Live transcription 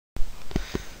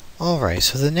Alright,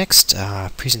 so the next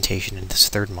presentation in this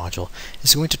third module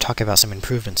is going to talk about some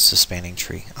improvements to spanning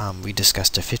tree. We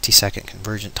discussed a 50-second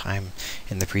convergent time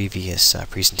in the previous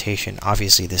presentation.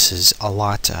 Obviously this is a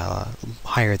lot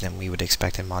higher than we would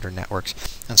expect in modern networks,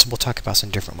 and so we'll talk about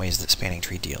some different ways that spanning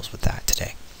tree deals with that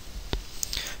today.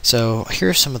 So here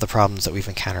are some of the problems that we've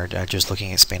encountered just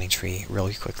looking at spanning tree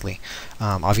really quickly.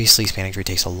 Obviously spanning tree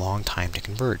takes a long time to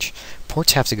converge.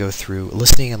 Ports have to go through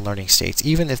listening and learning states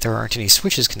even if there aren't any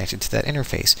switches connected to that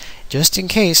interface, just in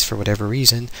case, for whatever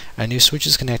reason, a new switch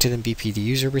is connected and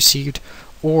BPDUs are received,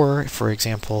 or, for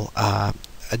example,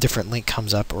 a different link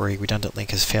comes up or a redundant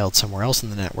link has failed somewhere else in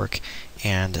the network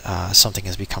and something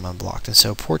has become unblocked. And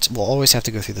so ports will always have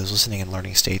to go through those listening and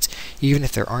learning states even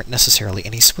if there aren't necessarily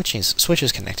any switches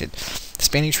connected. The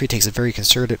spanning tree takes a very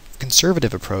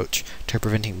conservative approach to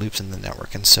preventing loops in the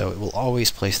network, and so it will always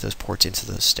place those ports into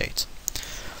those states.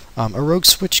 A rogue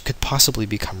switch could possibly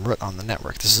become root on the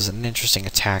network. This is an interesting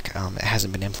attack. It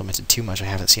hasn't been implemented too much. I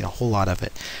haven't seen a whole lot of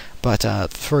it. But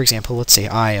for example, let's say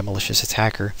I, a malicious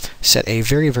attacker, set a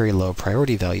very, very low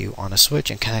priority value on a switch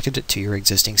and connected it to your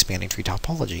existing spanning tree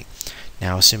topology.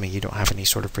 Now, assuming you don't have any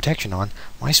sort of protection on,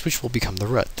 my switch will become the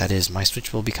root. That is, my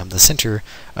switch will become the center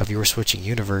of your switching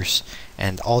universe,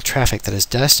 and all traffic that is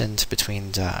destined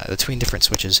between different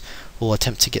switches will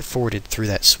attempt to get forwarded through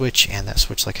that switch, and that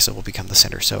switch, like I said, will become the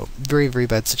center. So, very, very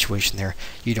bad situation there.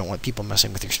 You don't want people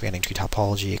messing with your spanning tree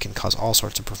topology. It can cause all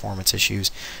sorts of performance issues,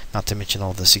 not to mention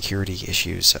all the security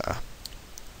issues.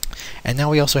 And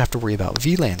now we also have to worry about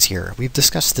VLANs here. We've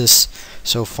discussed this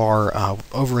so far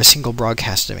over a single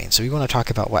broadcast domain. So we want to talk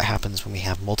about what happens when we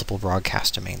have multiple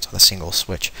broadcast domains on a single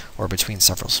switch or between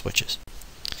several switches.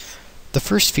 The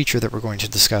first feature that we're going to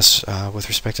discuss with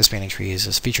respect to spanning tree is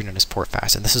this feature known as port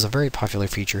fast, and this is a very popular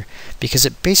feature because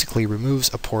it basically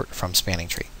removes a port from spanning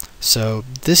tree. So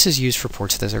this is used for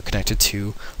ports that are connected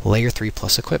to layer 3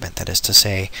 plus equipment, that is to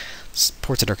say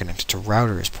ports that are connected to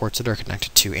routers, ports that are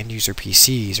connected to end-user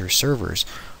PCs or servers,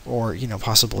 or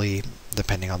possibly,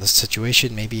 depending on the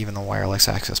situation, maybe even a wireless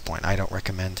access point. I don't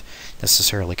recommend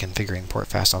necessarily configuring port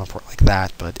fast on a port like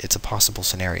that, but it's a possible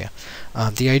scenario.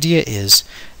 The idea is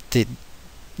that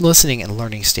listening and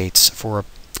learning states for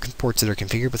ports that are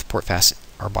configured with port fast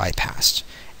are bypassed,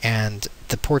 and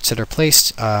the ports that are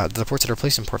placed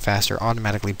in port fast are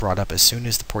automatically brought up as soon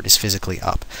as the port is physically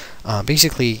up.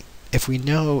 Basically, if we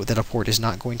know that a port is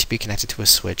not going to be connected to a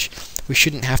switch, we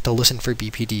shouldn't have to listen for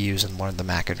BPDUs and learn the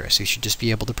MAC address. You should just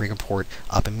be able to bring a port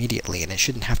up immediately, and it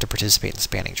shouldn't have to participate in the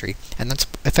spanning tree, and that's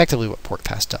effectively what port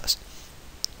fast does.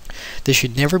 This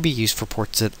should never be used for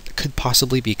ports that could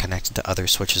possibly be connected to other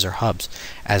switches or hubs,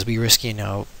 as we risk,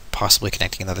 possibly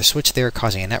connecting another switch there,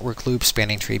 causing a network loop.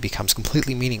 Spanning tree becomes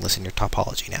completely meaningless in your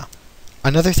topology now.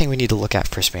 Another thing we need to look at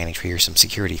for spanning tree are some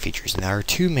security features, and there are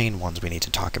two main ones we need to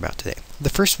talk about today.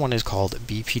 The first one is called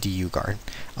BPDU guard.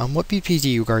 What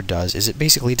BPDU guard does is it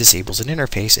basically disables an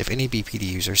interface if any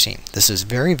BPDUs are seen. This is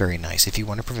very, very nice if you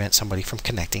want to prevent somebody from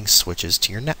connecting switches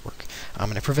to your network.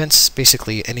 And it prevents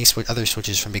basically any other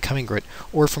switches from becoming root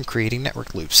or from creating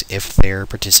network loops if they're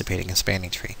participating in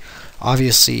spanning tree.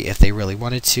 Obviously, if they really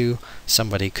wanted to,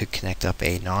 somebody could connect up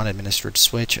a non-administered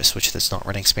switch, a switch that's not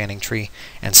running spanning tree,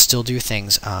 and still do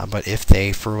things, but if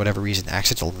they, for whatever reason,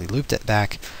 accidentally looped it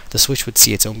back, the switch would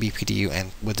see its own BPDU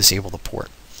and would disable the port.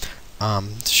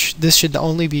 This should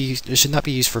not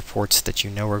be used for ports that you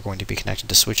know are going to be connected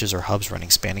to switches or hubs running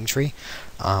spanning tree.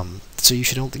 So you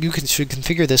should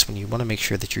configure this when you want to make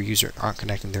sure that your user aren't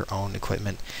connecting their own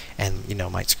equipment and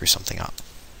might screw something up.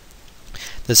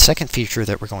 The second feature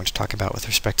that we're going to talk about with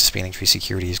respect to spanning tree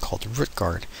security is called root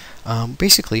guard.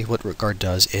 Basically, what root guard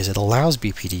does is it allows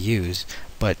BPDUs,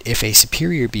 but if a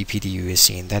superior BPDU is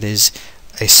seen, that is,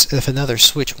 if another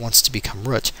switch wants to become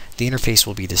root, the interface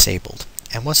will be disabled.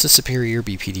 And once the superior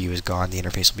BPDU is gone, the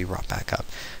interface will be brought back up.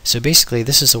 So basically,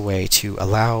 this is a way to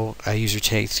allow a user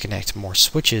to connect more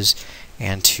switches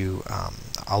and to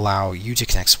allow you to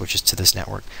connect switches to this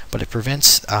network, but it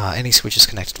prevents any switches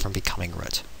connected from becoming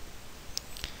root.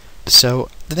 So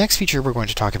the next feature we're going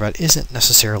to talk about isn't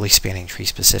necessarily spanning tree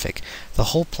specific. The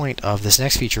whole point of this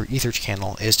next feature, Ether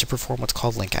channel, is to perform what's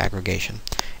called link aggregation.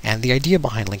 And the idea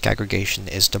behind link aggregation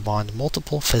is to bond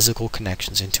multiple physical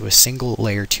connections into a single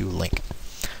layer 2 link.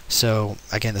 So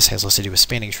again, this has less to do with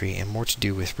spanning tree and more to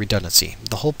do with redundancy.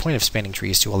 The whole point of spanning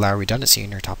tree is to allow redundancy in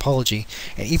your topology,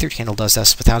 and Ether channel does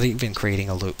this without even creating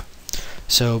a loop.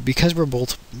 So because we're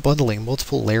bundling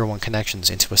multiple layer 1 connections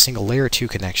into a single layer 2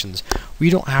 connections, we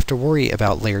don't have to worry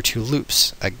about layer 2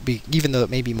 loops. Even though it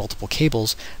may be multiple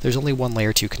cables, there's only one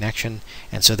layer 2 connection,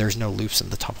 and so there's no loops in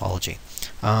the topology.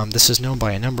 This is known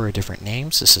by a number of different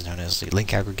names. This is known as the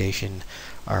link aggregation,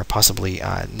 or possibly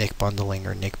NIC bundling,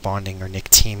 or NIC bonding, or NIC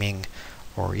teaming,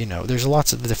 or there's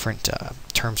lots of different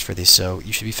terms for these, so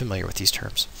you should be familiar with these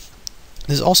terms.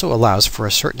 This also allows for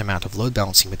a certain amount of load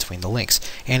balancing between the links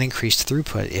and increased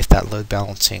throughput if that load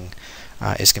balancing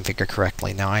is configured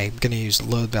correctly. Now I'm going to use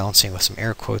load balancing with some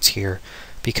air quotes here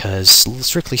because,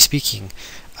 strictly speaking,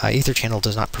 Ether channel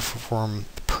does not perform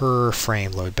per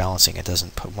frame load balancing. It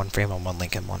doesn't put one frame on one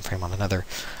link and one frame on another.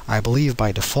 I believe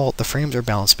by default the frames are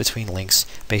balanced between links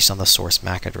based on the source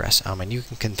MAC address, and you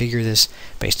can configure this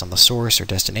based on the source or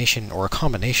destination, or a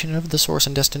combination of the source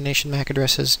and destination MAC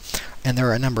addresses, and there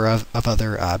are a number of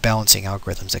other balancing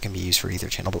algorithms that can be used for Ether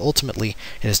channel, but ultimately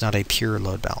it is not a pure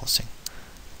load balancing.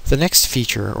 The next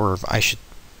feature, or I should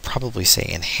probably say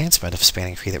enhancement of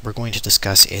spanning tree that we're going to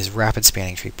discuss, is Rapid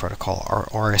Spanning Tree Protocol, or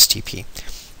RSTP.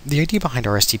 The idea behind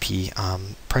RSTP,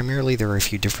 primarily there are a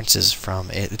few differences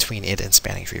between it and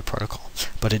Spanning Tree Protocol,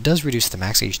 but it does reduce the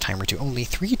max age timer to only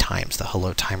 3 times the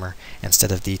hello timer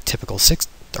instead of the typical 10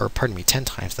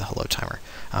 times the hello timer.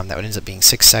 That would end up being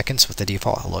 6 seconds with the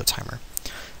default hello timer.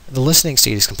 The listening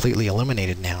state is completely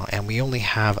eliminated now, and we only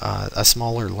have a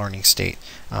smaller learning state.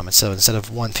 And so instead of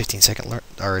one 15-second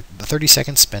or 30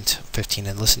 seconds spent 15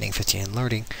 in listening, 15 in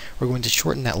learning, we're going to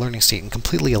shorten that learning state and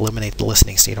completely eliminate the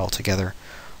listening state altogether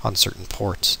on certain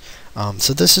ports.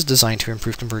 So this is designed to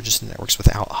improve convergence in networks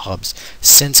without hubs.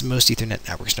 Since most Ethernet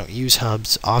networks don't use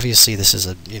hubs, obviously this is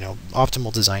a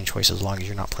optimal design choice as long as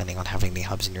you're not planning on having any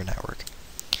hubs in your network.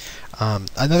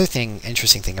 Another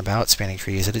interesting thing about Spanning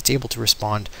Tree is that it's able to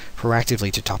respond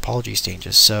proactively to topology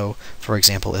changes. So, for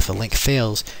example, if a link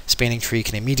fails, Spanning Tree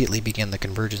can immediately begin the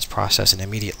convergence process and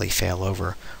immediately fail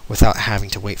over without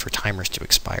having to wait for timers to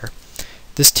expire.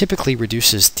 This typically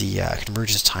reduces the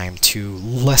convergence time to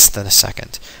less than a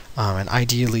second, and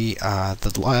ideally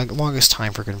the longest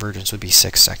time for convergence would be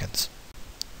 6 seconds.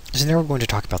 So now we're going to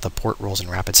talk about the port roles in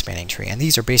Rapid Spanning Tree, and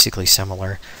these are basically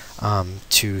similar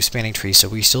to Spanning Tree. So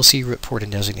we still see root port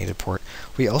and designated port.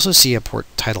 We also see a port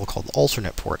title called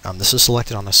alternate port. This is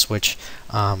selected on a switch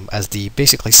as the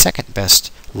basically second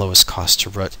best lowest cost to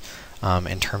root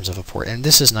in terms of a port. And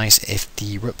this is nice if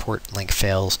the root port link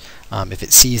fails. If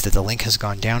it sees that the link has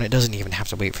gone down, it doesn't even have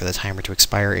to wait for the timer to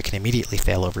expire. It can immediately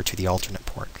fail over to the alternate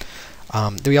port.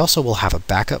 We also will have a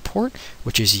backup port,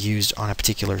 which is used on a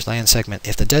particular LAN segment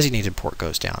if the designated port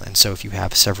goes down. And so if you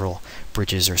have several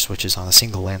bridges or switches on a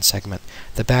single LAN segment,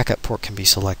 the backup port can be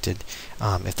selected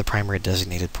if the primary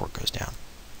designated port goes down.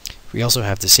 We also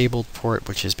have disabled port,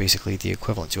 which is basically the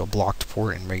equivalent to a blocked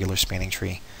port in regular Spanning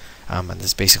Tree, and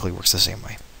this basically works the same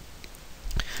way.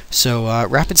 So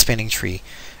Rapid Spanning Tree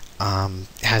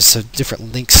has some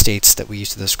different link states that we use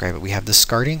to describe it. We have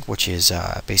discarding, which is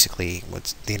basically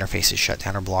what the interface is shut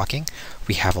down or blocking.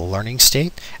 We have a learning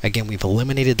state. Again, we've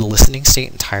eliminated the listening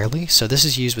state entirely, so this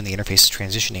is used when the interface is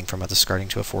transitioning from a discarding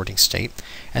to a forwarding state.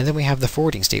 And then we have the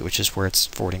forwarding state, which is where it's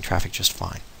forwarding traffic just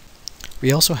fine.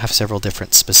 We also have several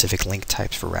different specific link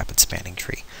types for Rapid Spanning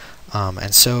Tree.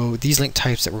 And so these link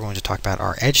types that we're going to talk about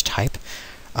are edge type.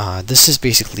 This is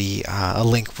basically a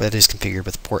link that is configured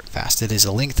with port fast. It is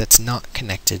a link that's not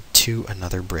connected to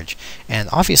another bridge. And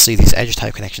obviously these edge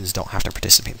type connections don't have to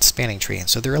participate in the spanning tree, and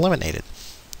so they're eliminated.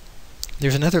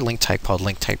 There's another link type called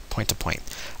link type point-to-point.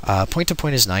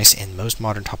 Point-to-point is nice in most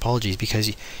modern topologies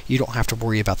because you don't have to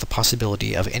worry about the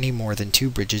possibility of any more than 2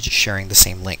 bridges sharing the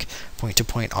same link.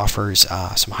 Point-to-point offers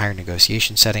some higher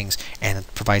negotiation settings, and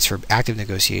it provides for active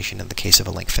negotiation in the case of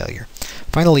a link failure.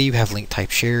 Finally, you have link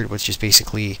type shared, which is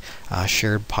basically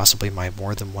shared possibly by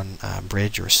more than one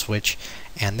bridge or switch.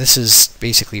 And this is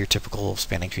basically your typical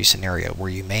spanning tree scenario where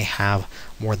you may have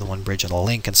more than one bridge on a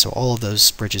link, and so all of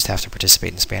those bridges have to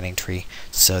participate in spanning tree,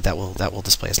 so that will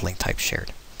display as link type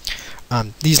shared.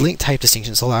 These link type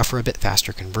distinctions allow for a bit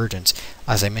faster convergence.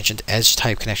 As I mentioned, edge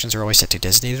type connections are always set to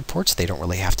designated ports. They don't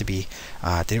really have to be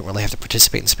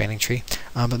participate in spanning tree.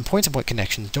 But point-to-point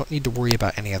connections don't need to worry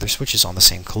about any other switches on the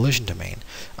same collision domain,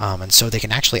 and so they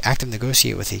can actually actively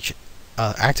negotiate with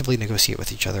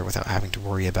each other without having to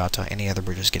worry about any other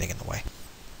bridges getting in the way.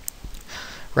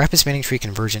 Rapid Spanning Tree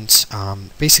convergence,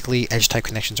 basically edge type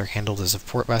connections are handled as if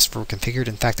port fast were configured.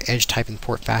 In fact, edge type and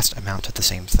port fast amount to the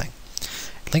same thing.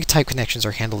 Link type connections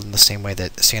are handled in the same way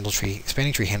that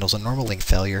Spanning Tree handles a normal link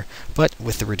failure, but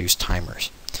with the reduced timers.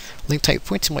 Link type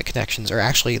point-to-point connections are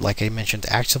actually, like I mentioned,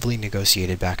 actively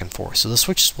negotiated back and forth. So the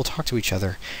switches will talk to each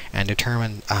other and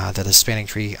determine that a spanning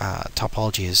tree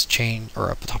topology has changed, or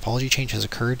a topology change has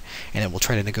occurred, and it will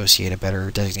try to negotiate a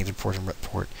better designated port and root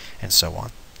port, and so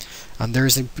on. There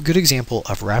is a good example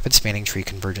of rapid spanning tree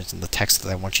convergence in the text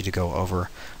that I want you to go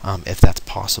over, if that's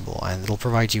possible, and it'll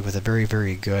provide you with a very,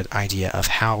 very good idea of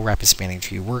how rapid spanning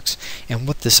tree works and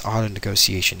what this auto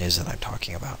negotiation is that I'm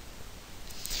talking about.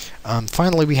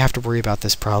 Finally, we have to worry about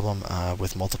this problem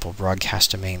with multiple broadcast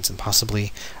domains and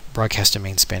possibly broadcast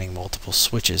domains spanning multiple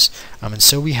switches, and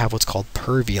so we have what's called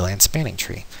per VLAN spanning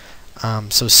tree.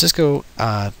 So Cisco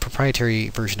proprietary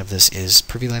version of this is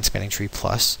per VLAN spanning tree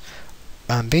plus.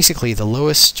 Basically, the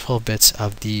lowest 12 bits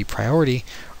of the priority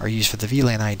are used for the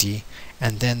VLAN ID,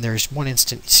 and then there's one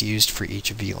instance used for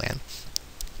each VLAN.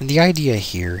 And the idea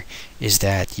here is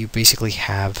that you basically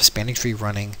have a spanning tree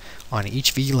running on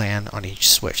each VLAN on each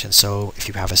switch. And so if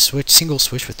you have a single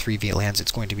switch with 3 VLANs,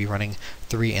 it's going to be running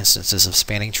 3 instances of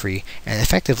spanning tree and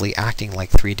effectively acting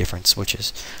like 3 different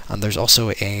switches. There's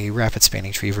also a rapid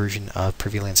spanning tree version of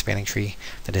per VLAN spanning tree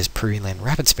that is per VLAN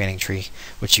rapid spanning tree,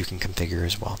 which you can configure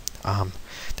as well.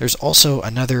 There's also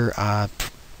another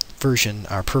version,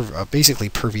 basically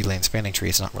per VLAN spanning tree.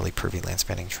 It's not really per VLAN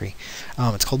spanning tree.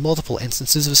 It's called multiple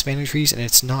instances of spanning trees, and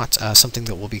it's not something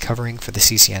that we'll be covering for the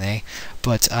CCNA,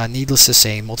 but needless to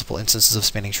say, multiple instances of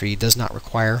spanning tree does not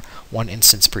require one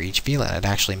instance per each VLAN. It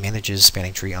actually manages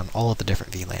spanning tree on all of the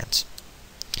different VLANs.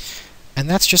 And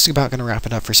that's just about going to wrap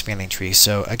it up for spanning trees.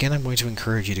 So again, I'm going to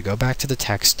encourage you to go back to the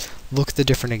text, look at the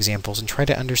different examples, and try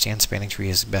to understand spanning tree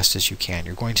as best as you can.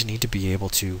 You're going to need to be able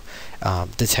to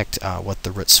detect what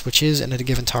the root switch is in a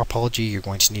given topology. You're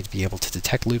going to need to be able to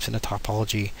detect loops in a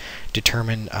topology,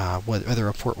 determine whether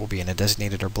a port will be in a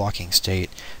designated or blocking state,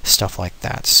 stuff like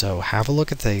that. So have a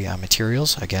look at the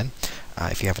materials. Again,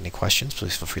 if you have any questions,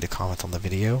 please feel free to comment on the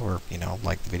video, or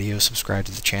like the video, subscribe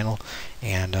to the channel,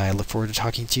 and I look forward to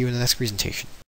talking to you in the next presentation.